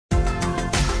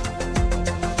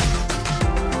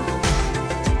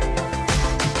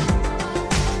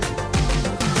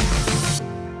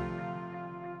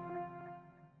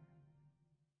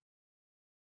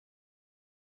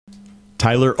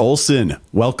Tyler Olson,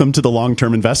 welcome to the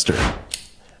Long-Term Investor.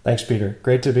 Thanks, Peter.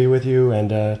 Great to be with you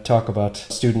and talk about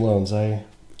student loans. I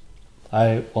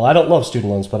don't love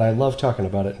student loans, but I love talking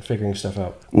about it and figuring stuff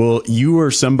out. Well, you are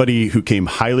somebody who came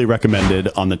highly recommended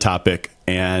on the topic,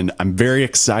 and I'm very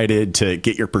excited to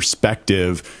get your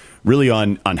perspective really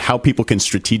on how people can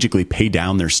strategically pay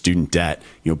down their student debt,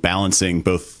 balancing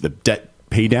both the debt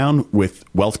pay down with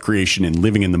wealth creation and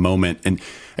living in the moment. And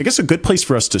I guess a good place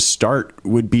for us to start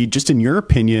would be, just in your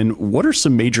opinion, what are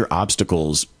some major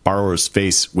obstacles borrowers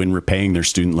face when repaying their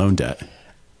student loan debt?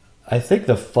 I think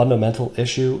the fundamental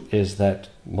issue is that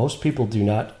most people do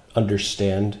not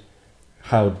understand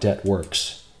how debt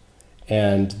works,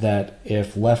 and that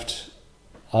if left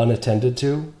unattended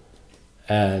to,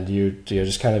 and you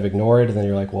just kind of ignore it, and then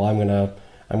you're like, well, I'm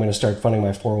gonna start funding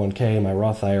my 401k, my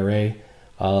Roth IRA.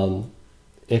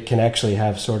 It can actually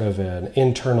have sort of an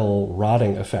internal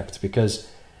rotting effect because,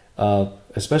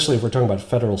 especially if we're talking about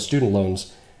federal student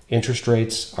loans, interest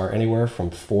rates are anywhere from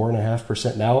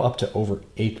 4.5% now up to over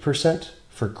 8%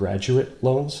 for graduate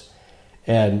loans.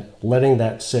 And letting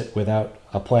that sit without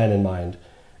a plan in mind,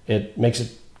 it makes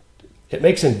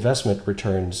investment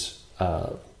returns,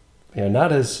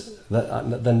 not as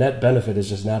the net benefit is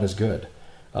just not as good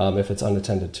if it's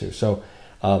unattended to. So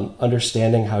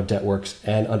understanding how debt works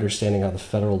and understanding how the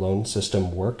federal loan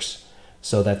system works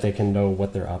so that they can know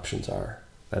what their options are.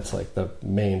 That's like the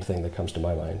main thing that comes to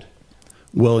my mind.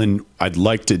 Well, and I'd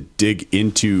like to dig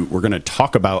into, we're going to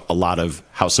talk about a lot of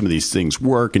how some of these things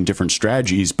work and different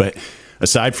strategies, but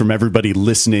aside from everybody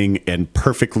listening and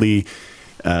perfectly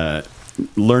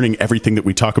learning everything that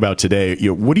we talk about today,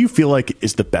 what do you feel like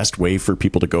is the best way for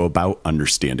people to go about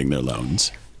understanding their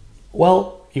loans?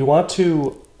 Well, you want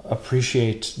to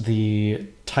appreciate the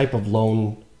type of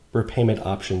loan repayment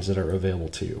options that are available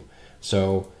to you.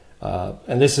 So,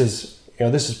 and this is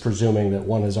presuming that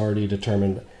one has already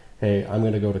determined, hey, I'm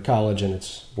going to go to college and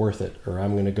it's worth it, or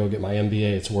I'm going to go get my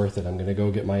MBA, it's worth it. I'm going to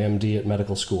go get my MD at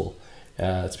medical school.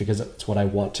 It's because it's what I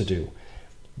want to do.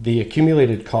 The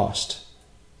accumulated cost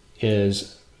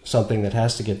is something that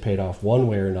has to get paid off one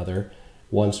way or another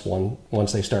once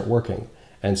they start working.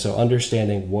 And so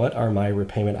understanding what are my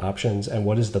repayment options and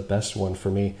what is the best one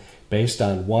for me based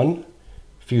on, one,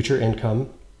 future income,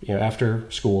 after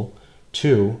school,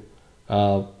 two,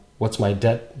 what's my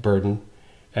debt burden,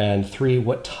 and three,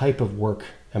 what type of work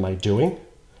am I doing?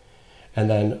 And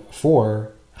then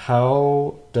four,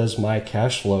 how does my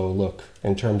cash flow look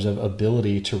in terms of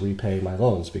ability to repay my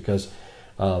loans? Because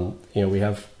we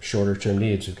have shorter term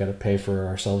needs. We've got to pay for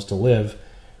ourselves to live.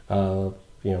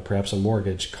 Perhaps a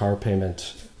mortgage, car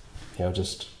payment,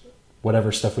 just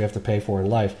whatever stuff we have to pay for in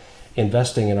life,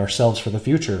 investing in ourselves for the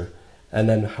future. And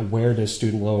then where does a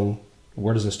student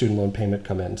loan payment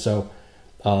come in? So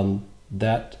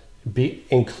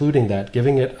including that,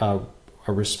 giving it a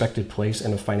respected place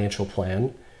in a financial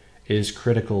plan is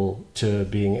critical to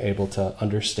being able to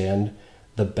understand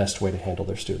the best way to handle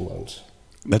their student loans.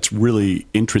 That's really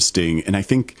interesting. And I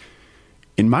think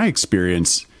in my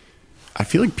experience, I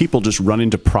feel like people just run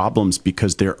into problems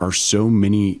because there are so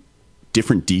many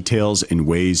different details and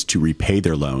ways to repay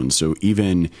their loans. So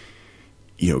even,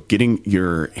 getting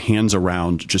your hands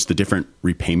around just the different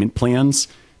repayment plans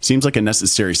seems like a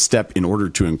necessary step in order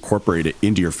to incorporate it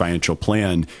into your financial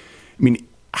plan. I mean,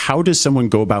 how does someone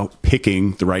go about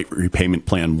picking the right repayment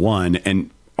plan, one?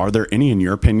 And are there any, in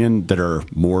your opinion, that are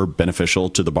more beneficial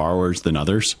to the borrowers than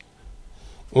others?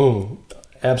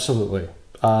 Absolutely.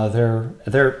 There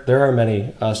are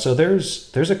many. So there's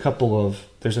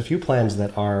a few plans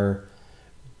that are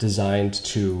designed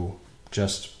to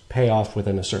just pay off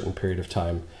within a certain period of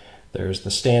time. There's the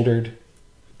standard,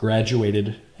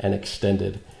 graduated, and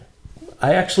extended.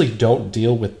 I actually don't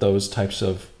deal with those types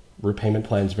of repayment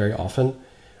plans very often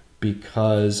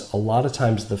because a lot of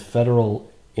times the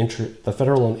federal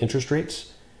loan interest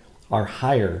rates are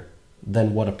higher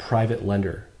than what a private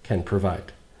lender can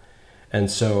provide. And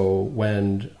so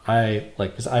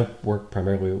because I work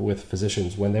primarily with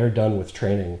physicians, when they're done with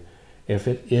training, if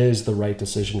it is the right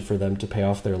decision for them to pay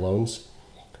off their loans,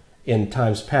 in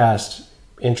times past,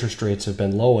 interest rates have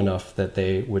been low enough that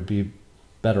they would be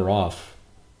better off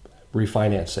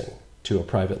refinancing to a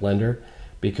private lender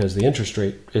because the interest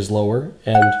rate is lower.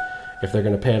 And if they're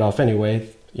going to pay it off anyway,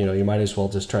 you might as well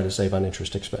just try to save on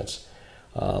interest expense.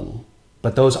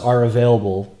 But those are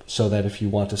available so that if you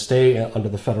want to stay under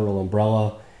the federal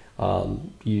umbrella,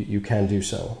 you can do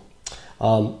so.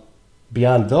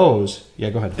 Beyond those,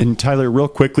 yeah, go ahead. And Tyler, real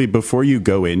quickly, before you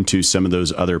go into some of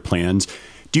those other plans,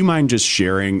 do you mind just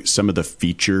sharing some of the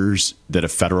features that a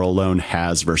federal loan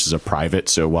has versus a private?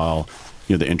 So while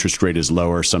the interest rate is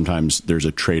lower, sometimes there's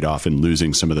a trade-off in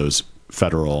losing some of those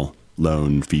federal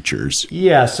loan features?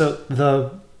 Yeah, so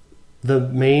the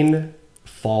main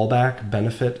fallback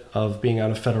benefit of being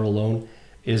on a federal loan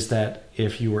is that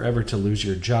if you were ever to lose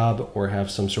your job or have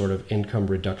some sort of income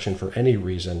reduction for any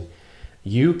reason,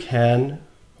 you can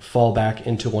fall back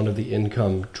into one of the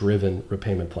income-driven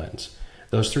repayment plans.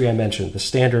 Those three I mentioned, the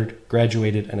standard,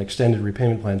 graduated, and extended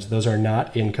repayment plans, those are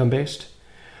not income-based.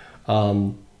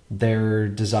 They're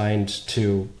designed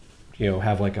to,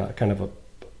 have like a kind of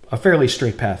a fairly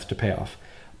straight path to payoff.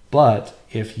 But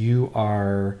if you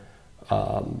are,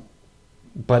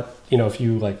 if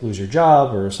you like lose your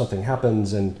job or something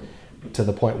happens, and to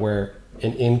the point where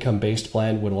an income-based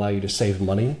plan would allow you to save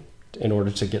money in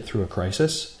order to get through a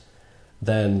crisis,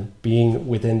 then being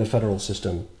within the federal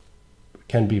system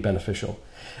can be beneficial.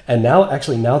 And now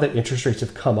that interest rates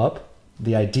have come up,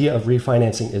 the idea of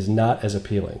refinancing is not as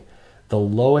appealing. The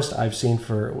lowest I've seen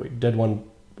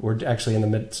we're actually in the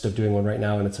midst of doing one right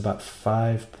now, and it's about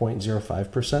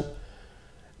 5.05%.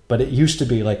 But it used to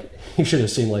be like, you should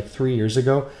have seen like 3 years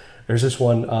ago, there's this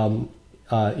one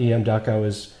EM doc I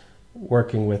was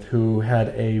working with who had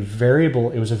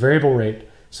it was a variable rate.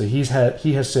 So he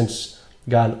has since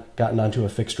gotten onto a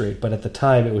fixed rate, but at the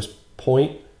time it was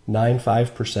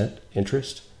 0.95%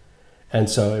 interest. And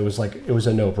so it was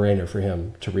a no-brainer for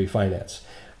him to refinance.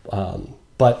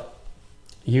 But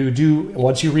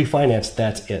once you refinance,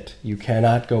 that's it. You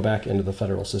cannot go back into the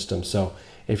federal system. So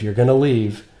if you're going to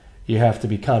leave, you have to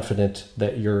be confident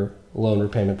that your loan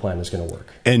repayment plan is going to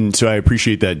work. And so I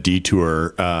appreciate that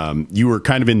detour. You were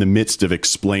kind of in the midst of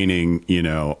explaining,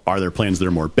 are there plans that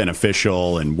are more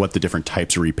beneficial and what the different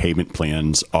types of repayment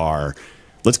plans are.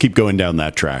 Let's keep going down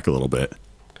that track a little bit.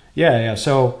 Yeah.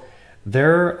 So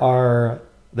there are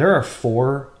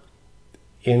 4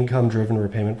 income-driven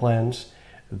repayment plans.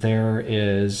 There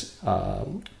is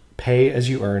Pay As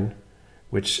You Earn,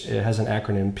 which has an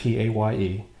acronym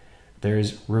PAYE.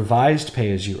 There's Revised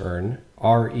Pay As You Earn,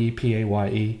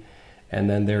 REPAYE, and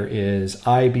then there is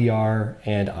IBR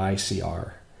and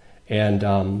ICR.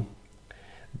 And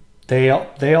they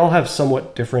all have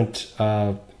somewhat different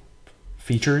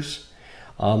features.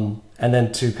 And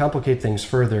then to complicate things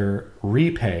further,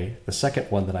 Repay, the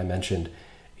second one that I mentioned,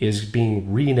 is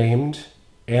being renamed,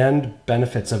 and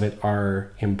benefits of it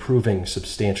are improving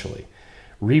substantially.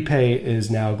 Repay is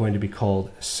now going to be called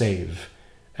SAVE,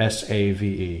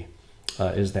 SAVE.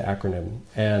 Is the acronym,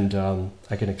 and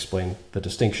I can explain the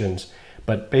distinctions.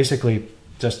 But basically,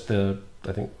 just I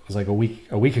think it was like a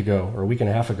week ago or a week and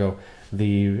a half ago,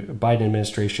 the Biden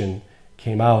administration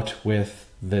came out with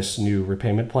this new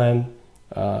repayment plan,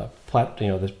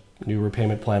 this new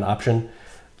repayment plan option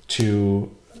to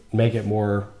make it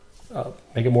more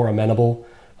amenable,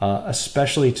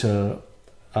 especially to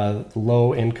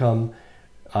low income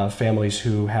families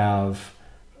who have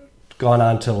gone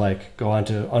on to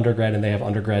undergrad, and they have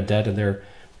undergrad debt, and their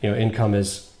income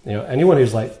is anyone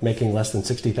who's like making less than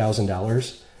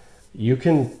 $60,000, you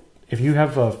can, if you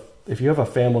have a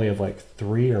family of like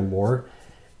 3 or more,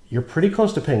 you're pretty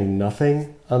close to paying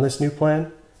nothing on this new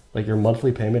plan. Like your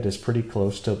monthly payment is pretty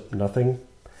close to nothing.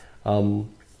 And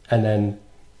then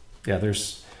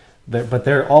but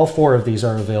all 4 of these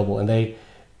are available, and they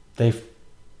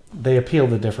appeal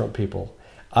to different people.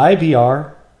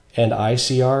 IBR and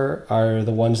ICR are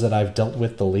the ones that I've dealt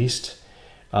with the least,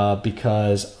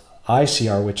 because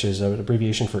ICR, which is an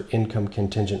abbreviation for income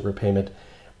contingent repayment,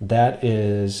 that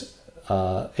is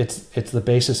it's the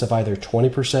basis of either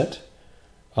 20%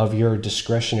 of your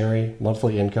discretionary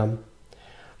monthly income,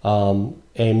 a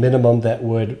minimum that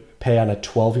would pay on a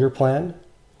 12-year plan,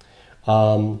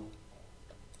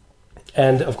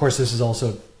 and of course this is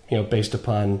also based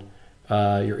upon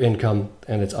your income,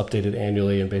 and it's updated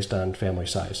annually and based on family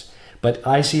size. But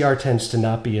ICR tends to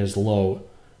not be as low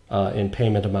in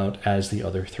payment amount as the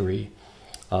other 3.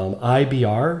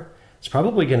 IBR is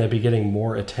probably going to be getting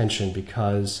more attention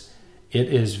because it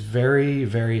is very,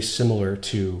 very similar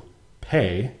to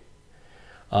Pay.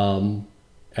 And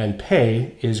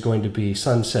Pay is going to be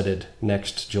sunsetted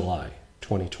next July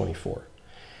 2024.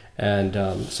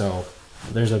 And so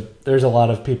there's a lot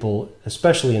of people,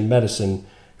 especially in medicine,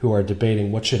 who are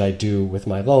debating what should I do with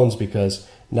my loans, because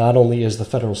not only is the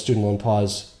federal student loan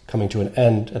pause coming to an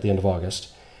end at the end of August,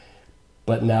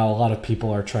 but now a lot of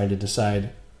people are trying to decide,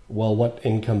 well, what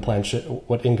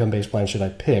income-based plan should I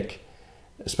pick,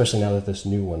 especially now that this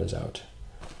new one is out.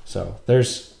 So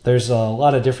there's a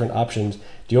lot of different options.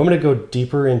 Do you want me to go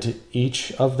deeper into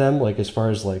each of them, like as far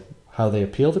as like how they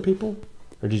appeal to people,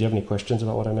 or did you have any questions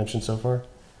about what I mentioned so far?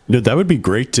 No, that would be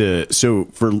great so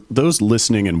for those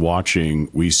listening and watching,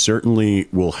 we certainly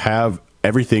will have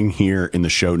everything here in the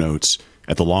show notes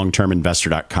at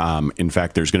thelongterminvestor.com. In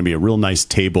fact, there's going to be a real nice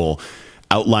table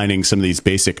outlining some of these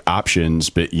basic options.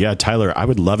 But yeah, Tyler, I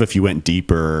would love if you went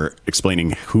deeper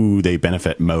explaining who they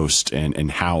benefit most and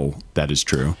how that is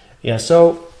true. Yeah,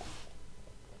 so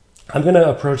I'm going to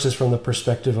approach this from the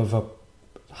perspective of a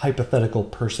hypothetical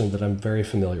person that I'm very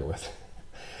familiar with.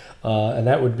 And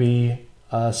that would be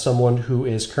someone who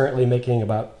is currently making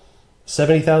about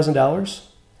 $70,000.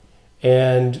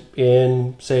 And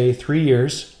in, say, 3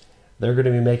 years, they're going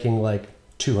to be making like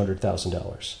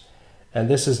 $200,000. And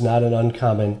this is not an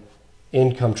uncommon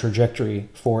income trajectory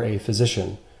for a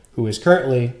physician who is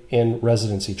currently in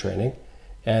residency training.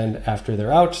 And after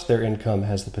they're out, their income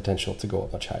has the potential to go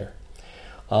up much higher.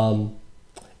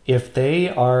 If they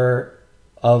are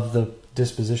of the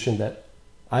disposition that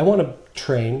I want to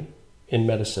train in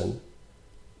medicine,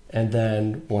 and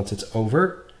then once it's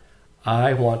over,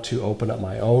 I want to open up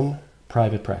my own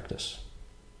private practice.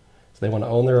 So they want to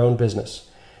own their own business.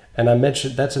 And I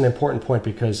mentioned that's an important point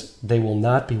because they will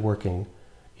not be working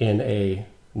in a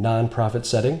nonprofit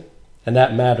setting, and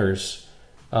that matters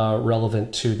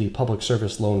relevant to the public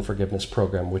service loan forgiveness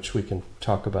program, which we can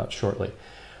talk about shortly.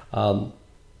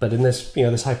 But in this,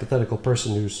 this hypothetical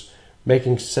person who's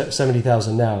making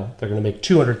 $70,000 now, they're going to make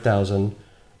 $200,000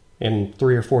 in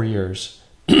 3 or 4 years.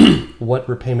 What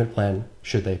repayment plan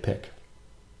should they pick?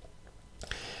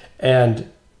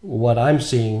 And what I'm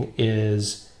seeing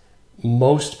is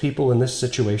most people in this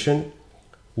situation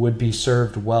would be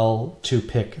served well to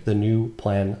pick the new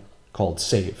plan called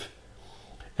SAVE.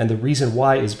 And the reason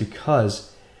why is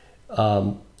because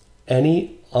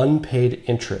any unpaid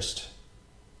interest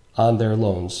on their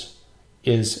loans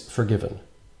is forgiven.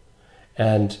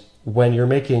 And when you're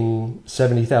making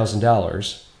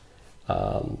 $70,000,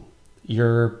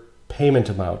 your payment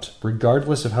amount,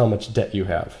 regardless of how much debt you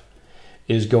have,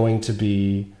 is going to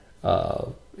be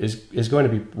is going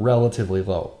to be relatively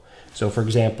low. So, for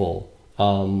example,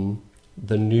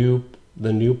 the new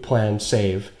plan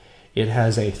SAVE, it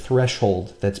has a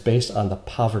threshold that's based on the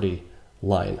poverty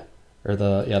line, or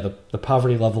the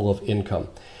poverty level of income,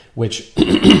 which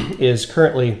is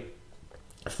currently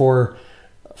for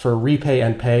repay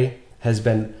and pay has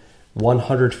been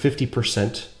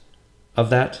 150% of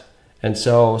that. And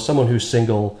so someone who's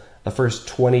single, the first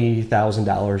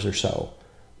 $20,000 or so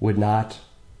would not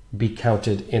be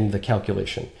counted in the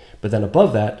calculation. But then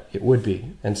above that, it would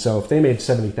be. And so if they made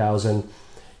 $70,000,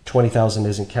 $20,000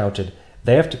 isn't counted.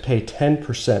 They have to pay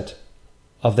 10%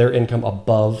 of their income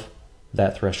above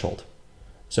that threshold.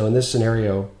 So in this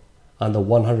scenario, on the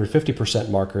 150%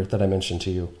 marker that I mentioned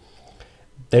to you,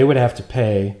 they would have to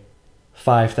pay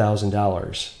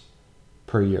 $5,000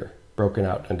 per year, broken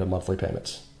out into monthly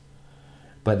payments.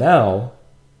 But now,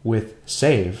 with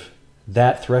SAVE,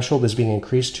 that threshold is being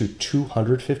increased to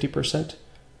 250%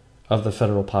 of the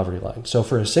federal poverty line. So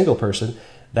for a single person,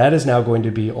 that is now going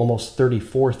to be almost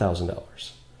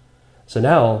 $34,000. So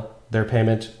now their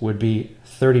payment would be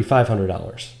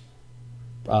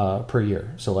 $3,500 per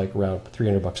year. So like around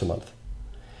 $300 a month.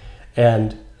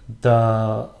 And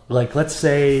let's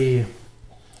say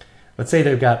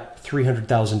they've got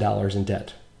 $300,000 in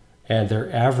debt, and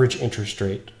their average interest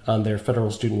rate on their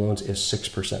federal student loans is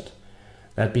 6%.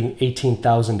 That being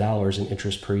 $18,000 in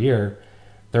interest per year,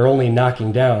 they're only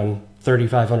knocking down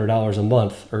 $3,500 a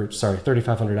month,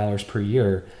 $3,500 per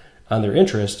year on their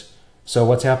interest. So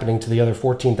what's happening to the other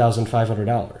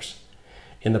 $14,500?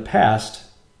 In the past,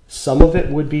 some of it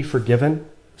would be forgiven.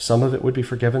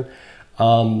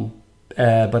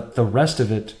 But the rest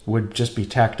of it would just be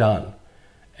tacked on.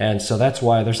 And so that's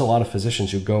why there's a lot of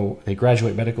physicians who they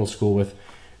graduate medical school with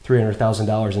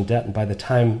 $300,000 in debt, and by the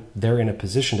time they're in a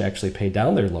position to actually pay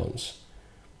down their loans,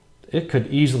 it could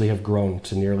easily have grown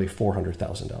to nearly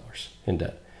 $400,000 in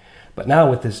debt. But now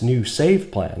with this new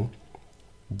SAVE plan,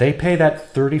 they pay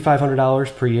that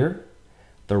 $3,500 per year.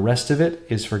 The rest of it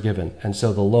is forgiven, and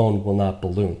so the loan will not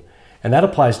balloon. And that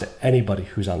applies to anybody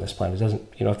who's on this plan. It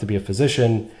doesn't have to be a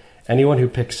physician. Anyone who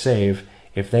picks SAVE,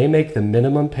 if they make the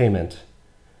minimum payment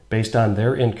based on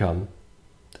their income,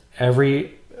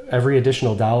 every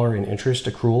additional dollar in interest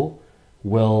accrual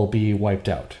will be wiped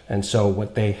out. And so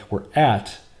what they were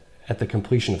at the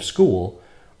completion of school,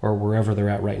 or wherever they're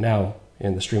at right now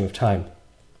in the stream of time,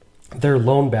 their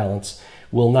loan balance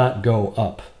will not go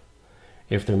up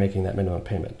if they're making that minimum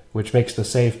payment, which makes the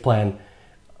SAVE plan,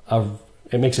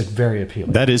 it makes it very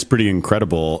appealing. That is pretty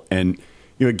incredible. And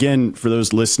again, for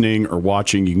those listening or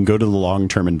watching, you can go to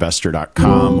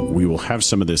thelongterminvestor.com. We will have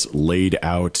some of this laid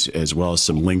out, as well as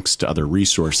some links to other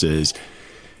resources.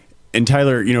 And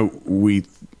Tyler,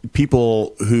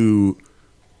 people who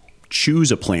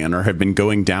choose a plan or have been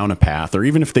going down a path, or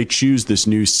even if they choose this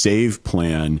new SAVE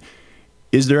plan,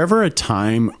 Is there ever a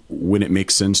time when it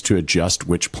makes sense to adjust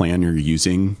which plan you're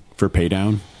using for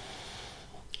Paydown?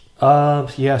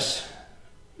 Yes.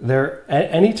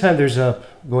 Anytime there's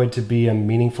going to be a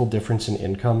meaningful difference in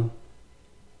income,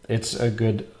 it's a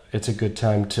good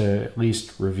time to at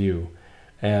least review.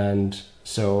 And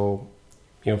so,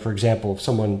 for example, if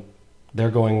they're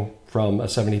going from a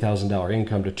 $70,000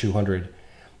 income to 200,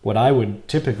 what I would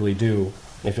typically do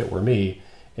if it were me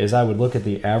is I would look at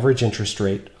the average interest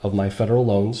rate of my federal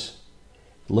loans,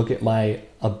 look at my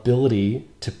ability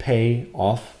to pay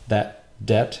off that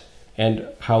debt and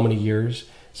how many years.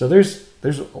 So there's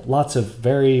lots of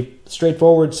very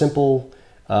straightforward, simple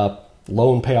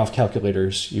loan payoff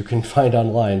calculators you can find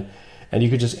online, and you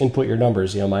could just input your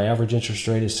numbers. My average interest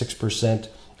rate is 6%.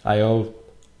 I owe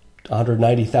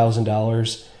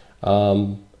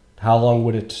 $190,000. How long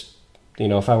would it,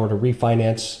 if I were to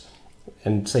refinance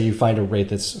and say you find a rate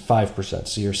that's 5%,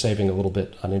 so you're saving a little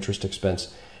bit on interest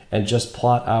expense, and just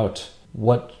plot out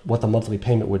what the monthly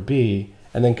payment would be,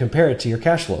 and then compare it to your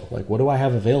cash flow. Like, what do I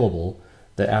have available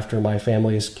that after my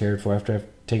family is cared for, after I've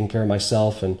taken care of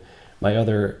myself and my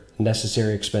other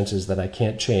necessary expenses that I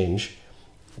can't change,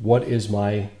 what is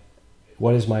my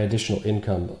additional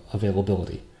income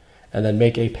availability? And then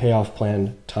make a payoff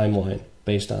plan timeline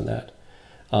based on that.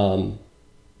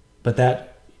 But that,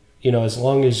 as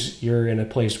long as you're in a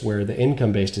place where the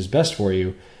income based is best for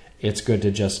you, it's good to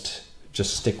just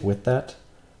stick with that.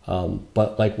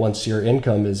 But like once your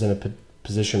income is in a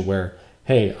position where,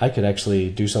 hey, I could actually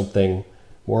do something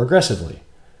more aggressively,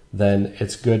 then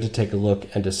it's good to take a look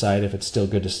and decide if it's still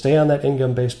good to stay on that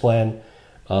income-based plan,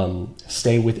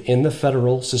 stay within the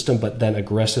federal system, but then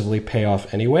aggressively pay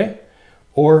off anyway,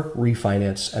 or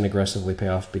refinance and aggressively pay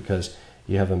off because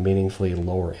you have a meaningfully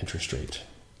lower interest rate.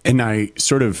 And I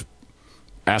sort of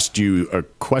asked you a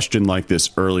question like this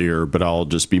earlier, but I'll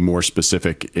just be more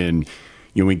specific in,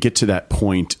 when we get to that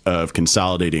point of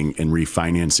consolidating and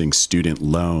refinancing student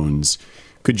loans,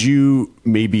 could you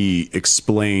maybe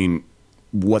explain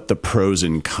what the pros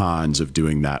and cons of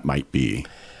doing that might be?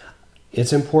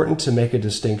 It's important to make a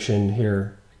distinction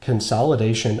here.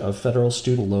 Consolidation of federal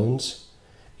student loans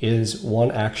is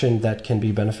one action that can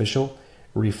be beneficial.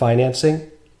 Refinancing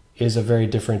is a very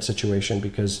different situation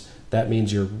because that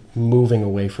means you're moving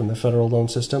away from the federal loan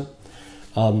system.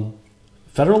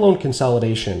 Federal loan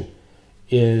consolidation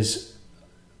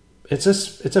it's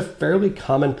a fairly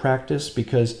common practice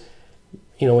because,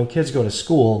 when kids go to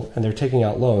school and they're taking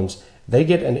out loans, they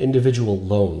get an individual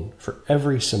loan for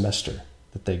every semester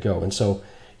that they go. And so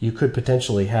you could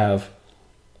potentially have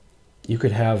 8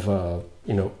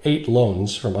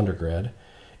 loans from undergrad.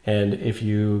 And if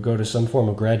you go to some form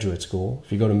of graduate school,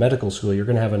 if you go to medical school, you're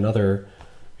going to have another,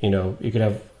 you could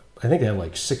have, I think they have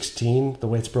like 16, the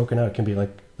way it's broken out, it can be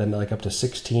like up to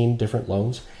 16 different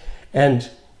loans. And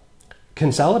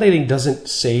consolidating doesn't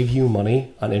save you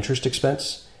money on interest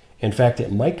expense. In fact,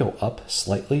 it might go up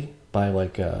slightly by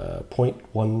like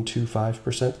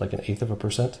 0.125%, like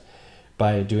 0.125%,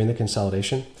 by doing the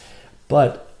consolidation.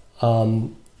 But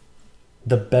the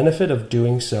benefit of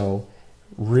doing so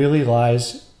really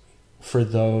lies for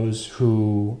those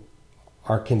who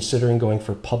are considering going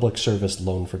for public service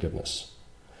loan forgiveness.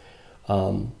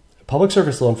 Public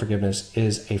service loan forgiveness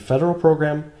is a federal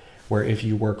program where if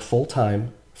you work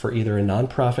full-time for either a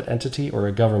nonprofit entity or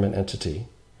a government entity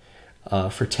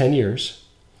for 10 years,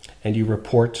 and you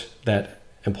report that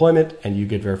employment and you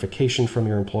get verification from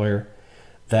your employer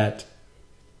that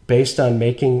based on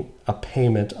making a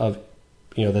payment of,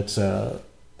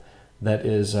 that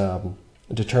is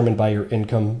determined by your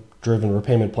income-driven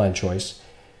repayment plan choice,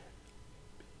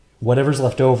 whatever's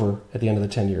left over at the end of the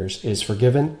 10 years is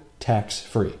forgiven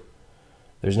tax-free.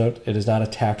 It is not a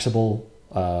taxable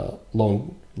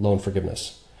loan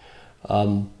forgiveness.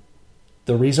 The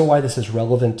reason why this is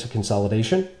relevant to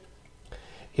consolidation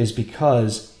is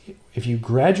because if you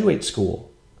graduate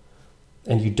school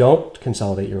and you don't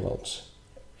consolidate your loans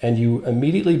and you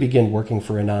immediately begin working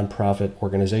for a nonprofit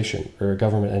organization or a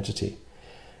government entity,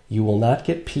 you will not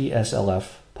get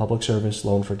PSLF, public service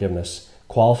loan forgiveness,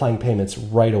 qualifying payments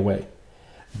right away.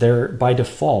 By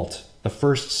default, the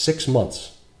first 6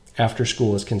 months after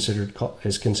school is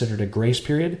considered a grace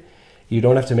period. You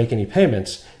don't have to make any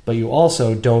payments, but you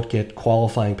also don't get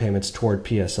qualifying payments toward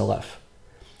PSLF.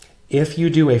 If you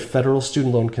do a federal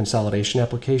student loan consolidation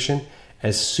application,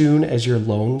 as soon as your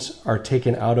loans are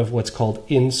taken out of what's called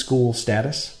in-school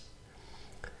status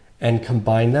and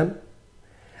combine them,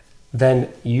 then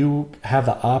you have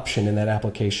the option in that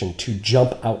application to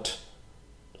jump out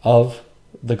of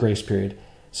the grace period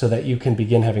so that you can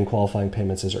begin having qualifying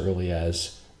payments as early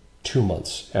as 2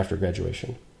 months after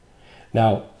graduation.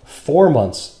 Now, 4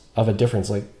 months of a difference.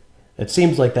 Like, it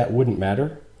seems like that wouldn't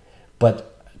matter,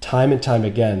 but time and time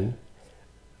again,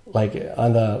 like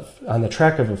on the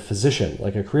track of a physician,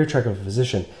 like a career track of a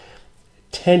physician,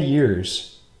 10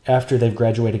 years after they've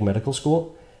graduated medical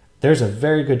school, there's a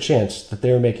very good chance that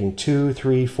they're making $200,000,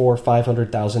 $300,000, $400,000,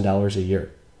 $500,000 a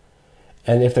year.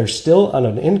 And if they're still on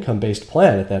an income-based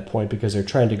plan at that point because they're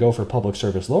trying to go for public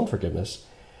service loan forgiveness,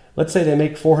 let's say they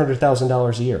make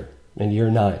 $400,000 a year in year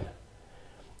 9.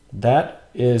 That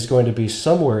is going to be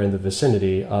somewhere in the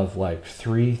vicinity of like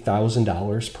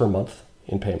 $3,000 per month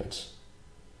in payments.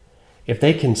 If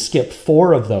they can skip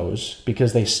 4 of those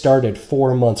because they started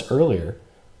 4 months earlier,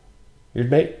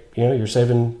 you're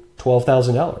saving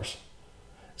 $12,000.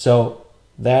 So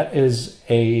that is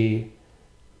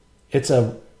it's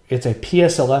a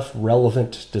PSLF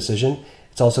relevant decision.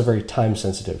 It's also very time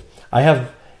sensitive. I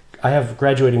have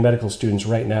graduating medical students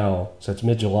right now, so it's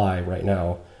mid-July right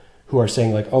now, who are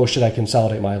saying like, oh, should I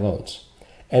consolidate my loans?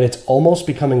 And it's almost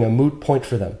becoming a moot point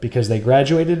for them because they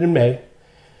graduated in May.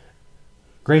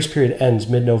 Grace period ends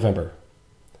mid-November.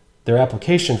 Their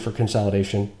application for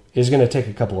consolidation is going to take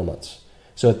a couple of months.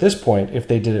 So at this point, if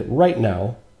they did it right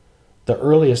now, the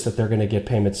earliest that they're going to get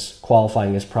payments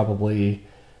qualifying is probably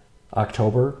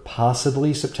October,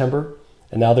 possibly September.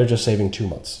 And now they're just saving 2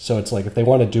 months. So it's like if they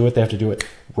want to do it, they have to do it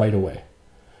right away.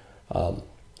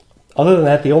 Other than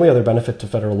that, the only other benefit to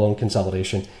federal loan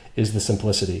consolidation is the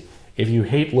simplicity. If you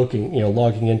hate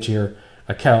logging into your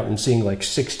account and seeing like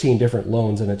 16 different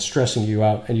loans and it's stressing you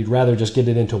out and you'd rather just get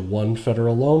it into one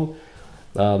federal loan,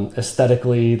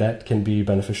 aesthetically that can be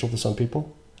beneficial to some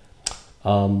people.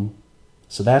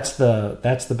 So that's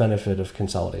the benefit of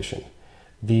consolidation.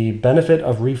 The benefit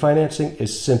of refinancing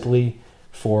is simply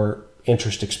for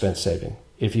interest expense saving.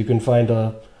 If you can find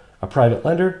a private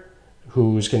lender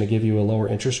who's going to give you a lower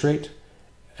interest rate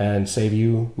and save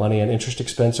you money on interest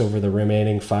expense over the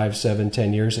remaining 5, 7,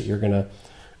 10 years that you're going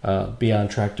to be on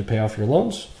track to pay off your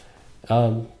loans,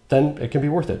 then it can be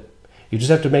worth it. You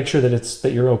just have to make sure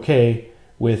that you're okay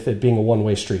with it being a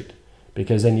one-way street,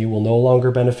 because then you will no longer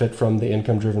benefit from the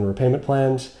income-driven repayment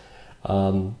plans.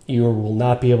 You will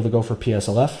not be able to go for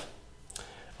PSLF.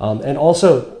 And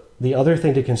also, the other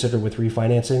thing to consider with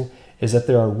refinancing is that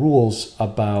there are rules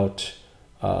about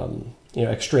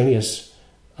extraneous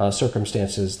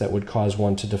circumstances that would cause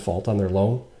one to default on their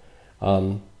loan,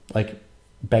 like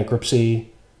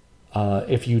bankruptcy.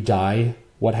 If you die,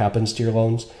 what happens to your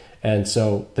loans? And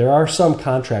so there are some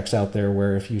contracts out there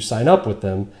where if you sign up with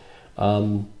them,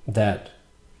 that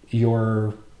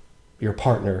your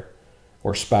partner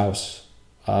or spouse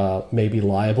may be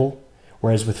liable.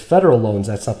 Whereas with federal loans,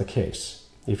 that's not the case.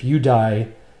 If you die,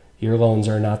 your loans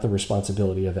are not the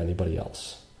responsibility of anybody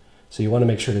else. So you want to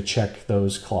make sure to check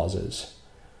those clauses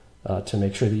to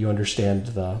make sure that you understand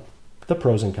the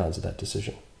pros and cons of that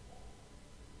decision.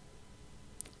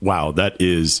 Wow, that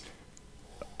is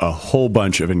a whole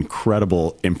bunch of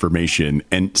incredible information,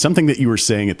 and something that you were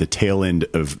saying at the tail end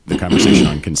of the conversation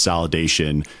on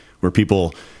consolidation, where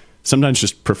people sometimes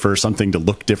just prefer something to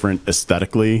look different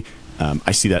aesthetically.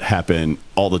 I see that happen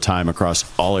all the time across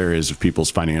all areas of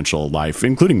people's financial life,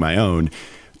 including my own.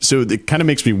 So it kind of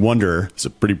makes me wonder, it's a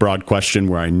pretty broad question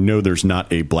where I know there's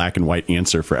not a black and white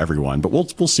answer for everyone, but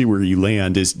we'll see where you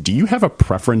land. Do you have a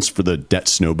preference for the debt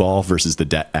snowball versus the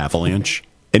debt avalanche?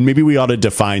 And maybe we ought to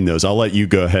define those. I'll let you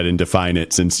go ahead and define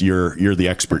it since you're the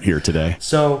expert here today.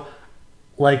 So,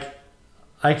 like,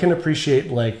 I can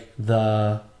appreciate like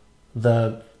the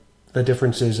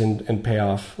differences in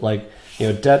payoff. Like,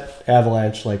 debt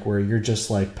avalanche, like where you're just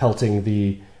like pelting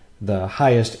the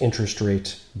highest interest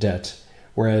rate debt,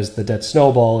 whereas the debt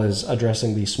snowball is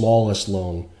addressing the smallest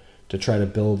loan to try to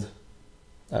build.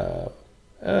 I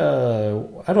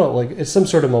don't know, like it's some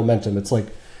sort of momentum. It's like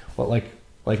what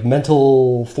like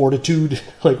mental fortitude,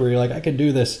 like where you're like, I can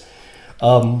do this.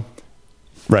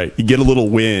 Right. You get a little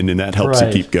win and that helps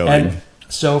you keep going. And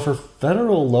so for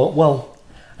federal loan, well,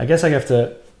 I guess I have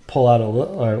to pull out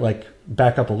or like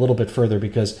back up a little bit further,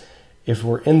 because if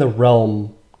we're in the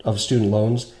realm of student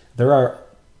loans, there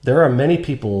are many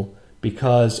people,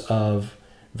 because of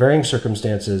varying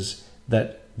circumstances,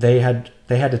 that they had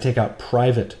to take out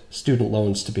private student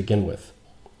loans to begin with.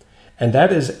 And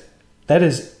that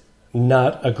is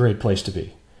not a great place to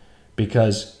be,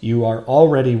 because you are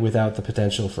already without the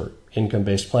potential for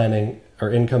income-based planning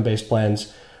or income-based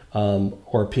plans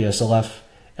or PSLF,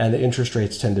 and the interest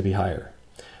rates tend to be higher.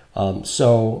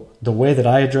 So the way that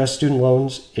I address student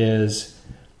loans is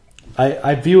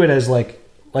I view it as like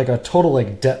a total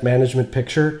like debt management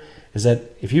picture, is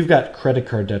that if you've got credit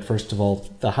card debt, first of all,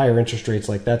 the higher interest rates,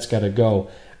 like that's got to go.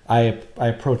 I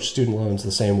approach student loans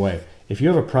the same way. if you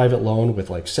have a private loan with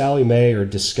like Sallie Mae or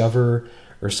Discover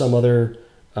or some other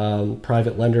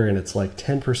private lender and it's like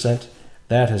 10%,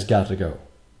 that has got to go.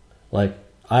 Like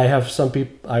I have some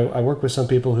people, I work with some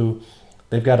people who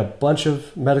they've got a bunch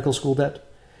of medical school debt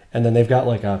and then they've got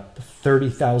like a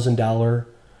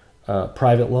 $30,000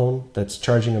 private loan that's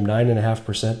charging them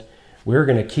 9.5%. We're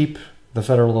going to keep the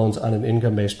federal loans on an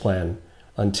income-based plan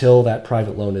until that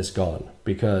private loan is gone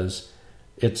because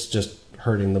it's just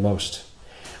hurting the most.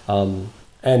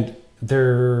 And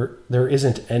there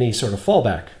isn't any sort of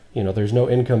fallback. There's no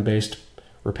income-based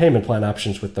repayment plan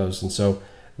options with those. And so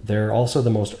they're also the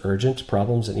most urgent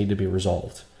problems that need to be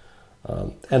resolved.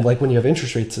 And like when you have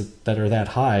interest rates that are that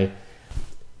high,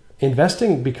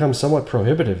 investing becomes somewhat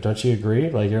prohibitive. Don't you agree?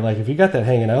 Like you're like, if you got that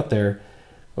hanging out there,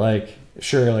 like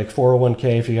sure, like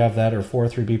 401k, if you have that, or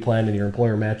 403b plan and your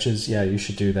employer matches, yeah, you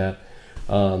should do that.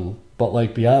 But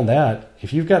like beyond that,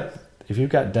 if you've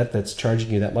got debt that's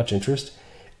charging you that much interest,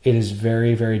 it is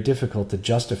very, very difficult to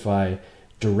justify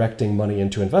directing money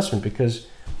into investment because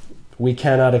we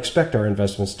cannot expect our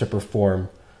investments to perform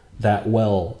that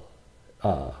well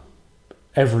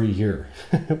every year,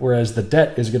 whereas the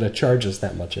debt is going to charge us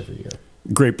that much every year.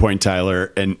 Great point,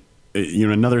 Tyler. And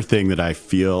another thing that I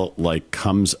feel like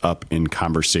comes up in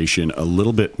conversation a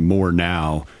little bit more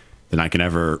now than I can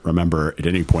ever remember at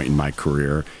any point in my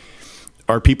career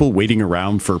are people waiting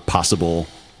around for possible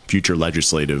future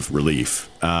legislative relief.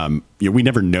 We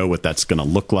never know what that's going to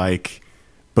look like,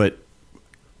 but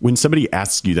when somebody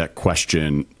asks you that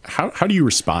question, how do you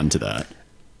respond to that?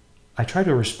 I try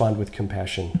to respond with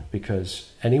compassion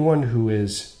because anyone who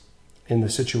is in the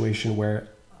situation where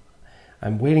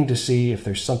I'm waiting to see if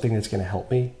there's something that's going to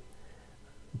help me,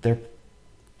 they're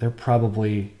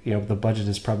probably, the budget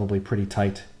is probably pretty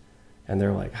tight and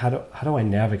they're like, how do I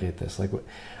navigate this?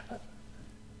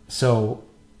 So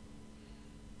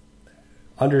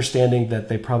understanding that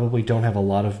they probably don't have a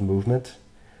lot of movement,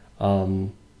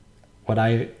 what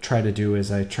I try to do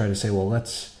is I try to say, well,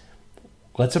 let's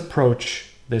approach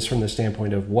this from the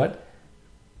standpoint of what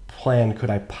plan could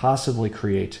I possibly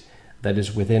create that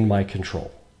is within my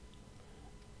control.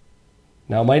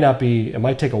 Now, it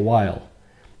might take a while.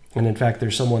 And in fact,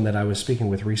 there's someone that I was speaking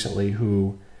with recently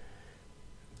who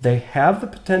they have the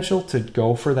potential to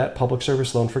go for that public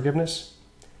service loan forgiveness.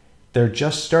 They're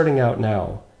just starting out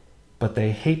now, but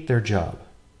they hate their job.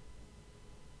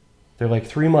 They're like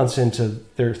 3 months into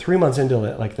like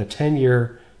the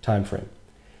 10-year time frame.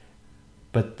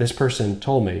 But this person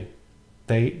told me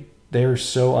they're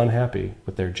so unhappy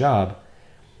with their job,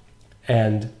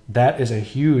 and that is a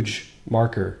huge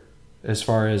marker as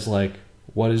far as like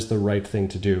what is the right thing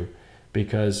to do.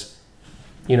 Because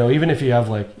even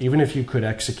if you could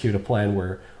execute a plan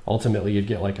where ultimately you'd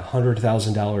get like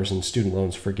 $100,000 in student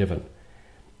loans forgiven,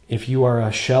 if you are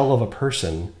a shell of a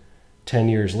person 10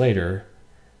 years later,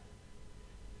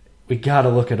 we got to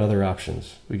look at other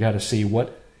options. We got to see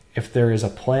what if there is a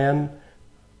plan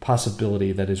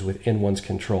possibility that is within one's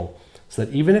control, so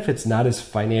that even if it's not as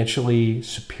financially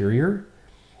superior,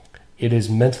 it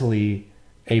is mentally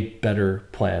a better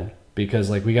plan. Because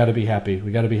like we got to be happy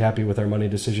with our money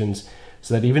decisions,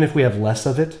 so that even if we have less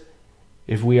of it,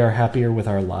 if we are happier with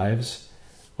our lives,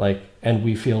 and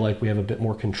we feel like we have a bit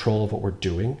more control of what we're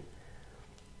doing,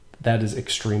 that is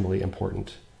extremely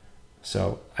important.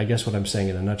 So I guess what I'm saying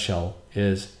in a nutshell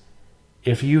is,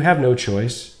 if you have no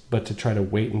choice but to try to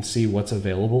wait and see what's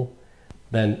available,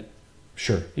 then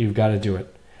sure, you've got to do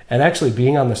it. And actually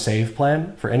being on the SAVE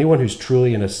plan, for anyone who's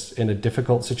truly in a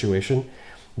difficult situation,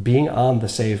 being on the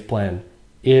SAVE plan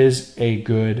is a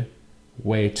good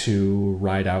way to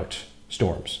ride out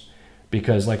storms.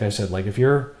 Because like I said, like if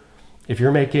you're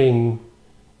making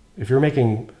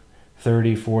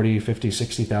 30, 40, 50,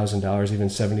 $60,000, even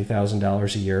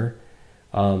 $70,000 a year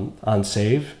on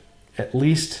SAVE, at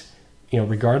least,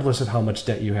 regardless of how much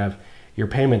debt you have, your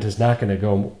payment is not going to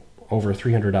go over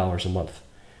 $300 a month,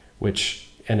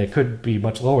 and it could be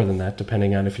much lower than that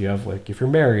depending on if you're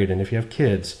married and if you have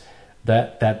kids.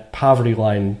 That poverty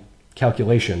line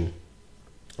calculation,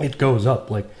 it goes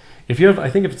up. Like if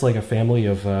it's like a family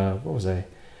of I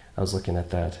was looking at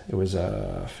that. It was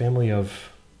a family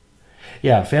of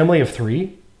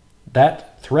 3.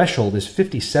 That threshold is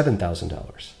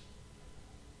 $57,000.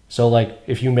 So like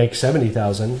if you make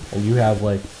 $70,000 and you have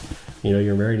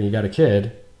you're married and you got a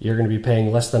kid, you're going to be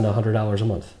paying less than $100 a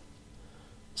month.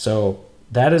 So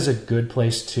that is a good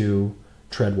place to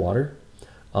tread water.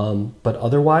 But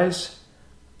otherwise,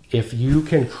 if you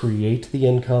can create the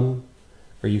income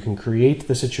or you can create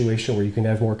the situation where you can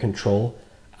have more control,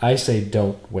 I say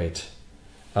don't wait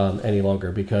any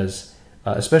longer, because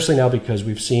especially now, because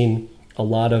we've seen a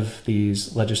lot of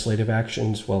these legislative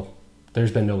actions, well,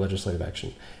 there's been no legislative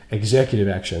action. Executive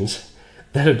actions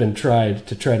that have been tried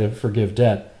to try to forgive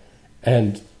debt,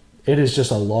 and it is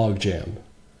just a log jam.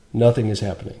 Nothing is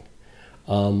happening.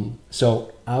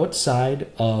 So outside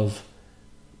of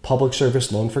public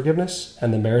service loan forgiveness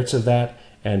and the merits of that,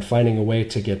 and finding a way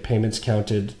to get payments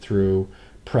counted through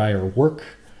prior work,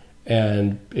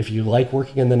 and if you like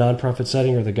working in the nonprofit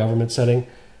setting or the government setting,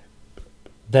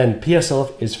 then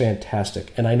PSLF is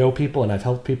fantastic. And I know people, and I've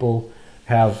helped people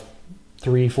have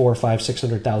 $300,000, $400,000,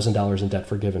 $500,000, $600,000 in debt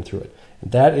forgiven through it.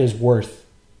 And that is worth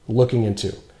looking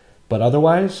into. But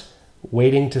otherwise,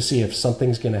 waiting to see if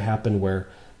something's going to happen where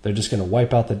they're just going to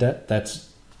wipe out the debt, that's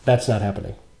not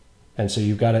happening. And so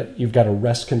you've got to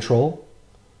wrest control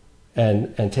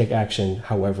and take action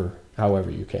however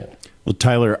you can. Well,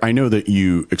 Tyler, I know that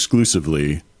you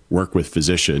exclusively work with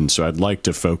physicians, so I'd like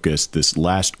to focus this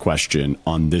last question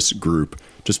on this group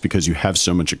just because you have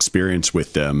so much experience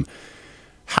with them.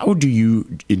 How do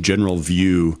you, in general,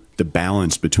 view the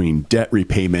balance between debt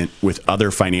repayment with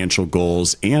other financial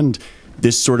goals and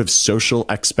this sort of social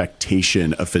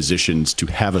expectation of physicians to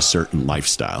have a certain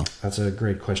lifestyle? That's a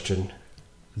great question.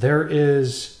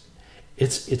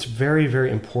 It's very,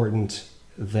 very important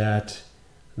that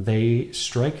they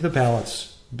strike the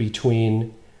balance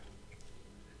between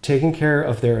taking care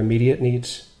of their immediate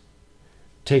needs,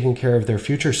 taking care of their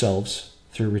future selves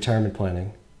through retirement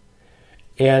planning,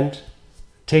 and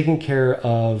taking care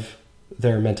of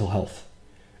their mental health,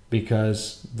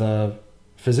 because the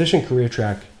physician career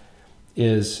track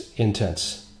is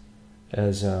intense.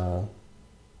 And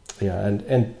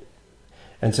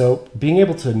so being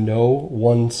able to know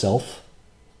oneself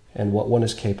and what one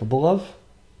is capable of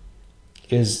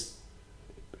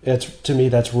to me,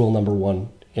 that's rule number one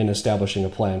in establishing a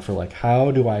plan for, like, how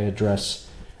do I address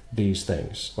these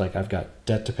things? Like, I've got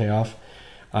debt to pay off.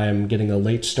 I am getting a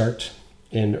late start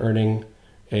in earning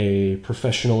a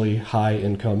professionally high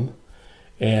income,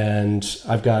 and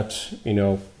I've got,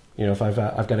 if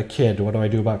I've got a kid, what do I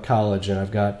do about college? And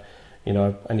I've got,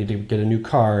 I need to get a new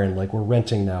car, and like we're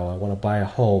renting now. I want to buy a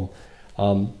home.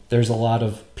 There's a lot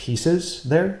of pieces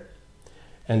there.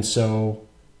 And so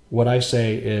what I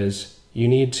say is you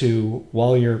need to,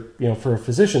 while you're, for a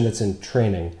physician that's in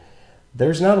training,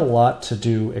 there's not a lot to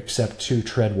do except to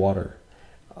tread water.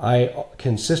 I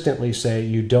consistently say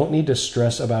you don't need to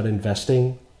stress about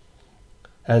investing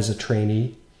as a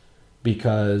trainee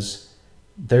because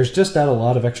there's just not a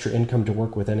lot of extra income to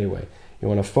work with anyway. You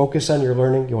want to focus on your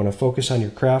learning, you want to focus on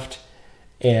your craft,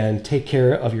 and take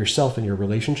care of yourself and your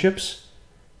relationships.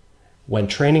 When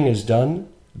training is done,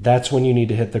 that's when you need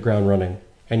to hit the ground running.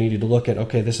 And you need to look at,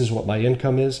 okay, this is what my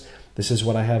income is, this is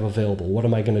what I have available, what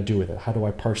am I going to do with it? How do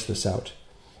I parse this out?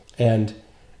 And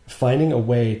finding a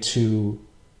way to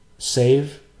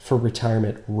save for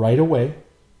retirement right away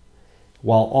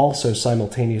while also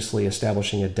simultaneously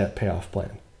establishing a debt payoff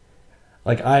plan.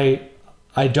 Like, I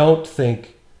don't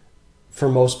think for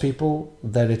most people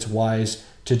that it's wise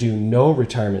to do no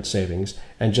retirement savings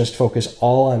and just focus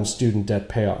all on student debt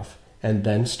payoff and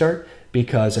then start,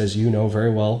 because as you know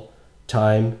very well,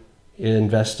 time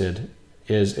invested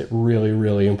is really,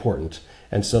 really important.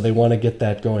 And so they want to get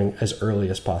that going as early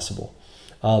as possible.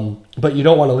 But you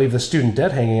don't want to leave the student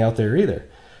debt hanging out there either.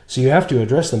 So you have to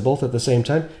address them both at the same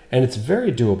time, and it's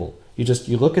very doable.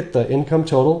 You look at the income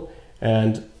total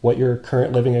and what your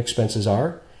current living expenses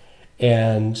are,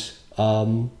 and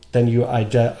then you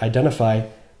identify,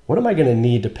 what am I going to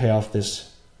need to pay off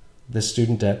this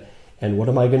student debt, and what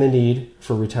am I going to need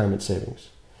for retirement savings?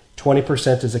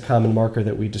 20% is a common marker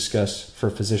that we discuss for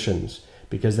physicians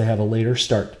because they have a later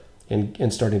start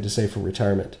in starting to save for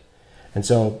retirement. And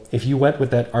so if you went with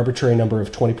that arbitrary number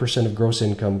of 20% of gross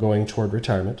income going toward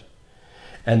retirement,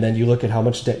 and then you look at how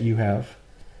much debt you have,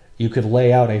 you could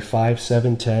lay out a 5,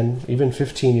 7, 10, even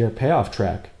 15-year payoff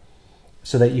track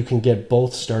so that you can get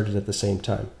both started at the same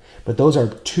time. But those are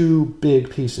two big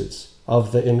pieces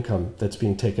of the income that's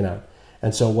being taken out.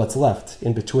 And so what's left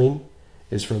in between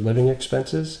is for living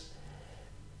expenses.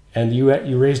 And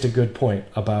you raised a good point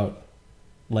about,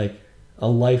 like, a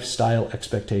lifestyle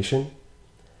expectation.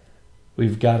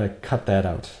 We've got to cut that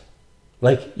out.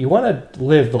 Like, you want to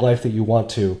live the life that you want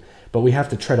to, but we have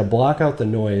to try to block out the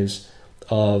noise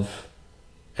of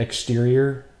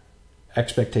exterior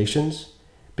expectations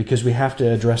because we have to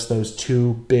address those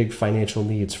two big financial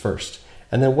needs first.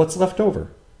 And then what's left over?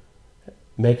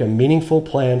 Make a meaningful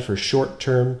plan for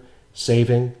short-term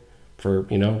saving, for,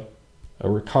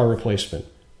 a car replacement,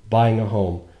 buying a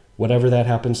home, whatever that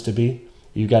happens to be.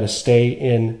 You got to stay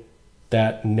in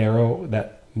that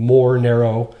more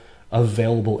narrow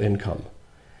available income.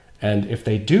 And if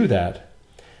they do that,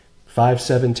 5,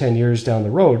 7, 10 years down the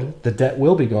road, the debt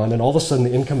will be gone, and all of a sudden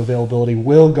the income availability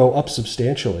will go up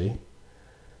substantially.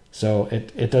 So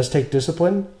it does take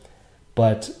discipline,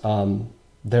 but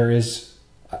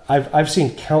I've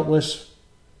seen countless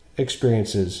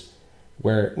experiences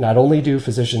where not only do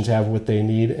physicians have what they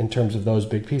need in terms of those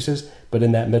big pieces, but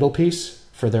in that middle piece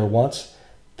for their wants,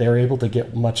 they're able to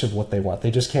get much of what they want. They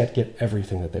just can't get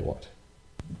everything that they want.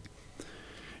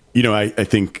 You know, I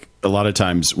think a lot of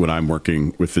times when I'm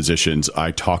working with physicians,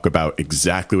 I talk about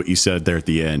exactly what you said there at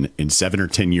the end. In 7 or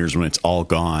 10 years, when it's all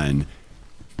gone,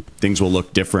 things will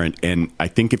look different. And I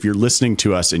think if you're listening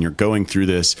to us and you're going through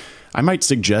this, I might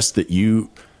suggest that you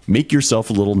make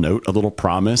yourself a little note, a little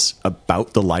promise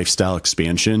about the lifestyle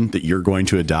expansion that you're going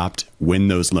to adopt when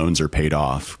those loans are paid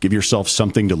off. Give yourself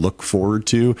something to look forward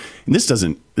to. And this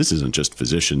isn't just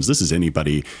physicians. This is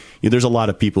anybody. You know, there's a lot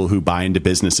of people who buy into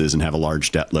businesses and have a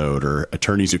large debt load, or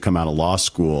attorneys who come out of law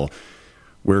school,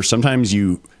 where sometimes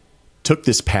you took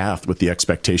this path with the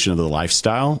expectation of the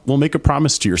lifestyle. Well, make a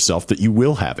promise to yourself that you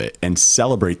will have it, and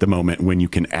celebrate the moment when you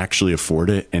can actually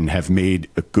afford it and have made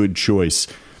a good choice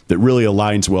that really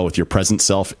aligns well with your present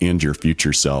self and your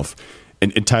future self.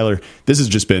 And Tyler, this has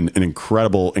just been an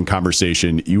incredible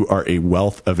conversation. You are a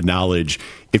wealth of knowledge.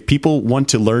 If people want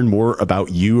to learn more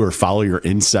about you or follow your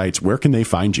insights, where can they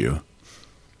find you?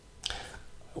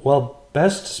 Well,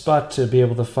 best spot to be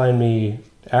able to find me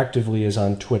actively is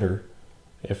on Twitter.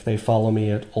 If they follow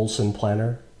me at Olson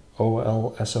Planner,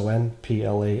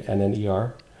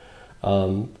 OLSONPLANNER.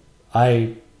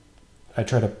 I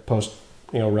try to post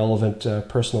relevant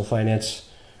personal finance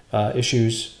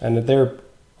issues, and they're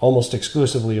almost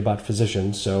exclusively about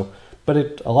physicians. So,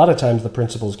 but a lot of times the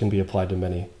principles can be applied to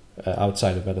many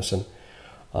outside of medicine.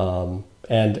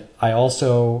 And I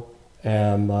also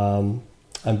am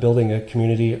I'm building a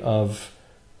community of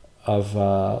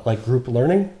like group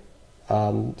learning.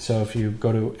 So if you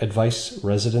go to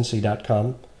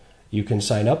adviceresidency.com, you can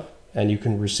sign up and you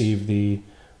can receive the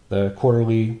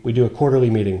quarterly. We do a quarterly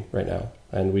meeting right now.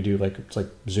 And we do it's like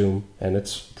Zoom, and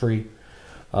it's free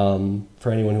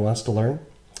for anyone who wants to learn.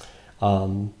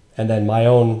 And then my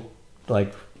own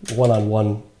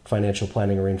one-on-one financial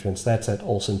planning arrangements, that's at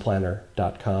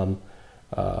olsonplanner.com,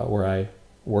 where I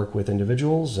work with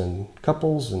individuals and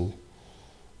couples and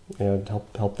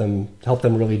help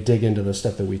them really dig into the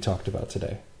stuff that we talked about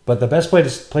today. But the best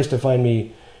place to find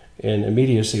me in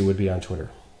immediacy would be on Twitter.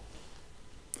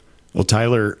 Well,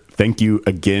 Tyler, thank you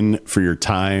again for your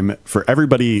time. For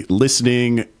everybody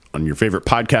listening on your favorite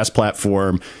podcast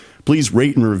platform, please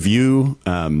rate and review.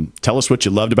 Tell us what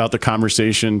you loved about the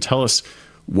conversation. Tell us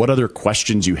what other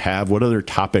questions you have, what other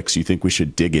topics you think we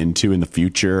should dig into in the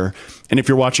future. And if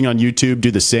you're watching on YouTube, do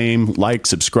the same. Like,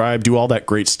 subscribe, do all that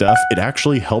great stuff. It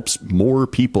actually helps more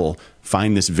people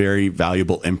find this very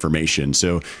valuable information.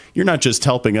 So you're not just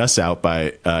helping us out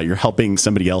you're helping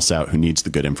somebody else out who needs the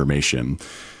good information.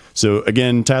 So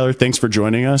again, Tyler, thanks for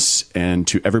joining us. And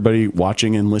to everybody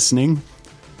watching and listening,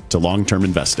 to long-term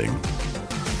investing.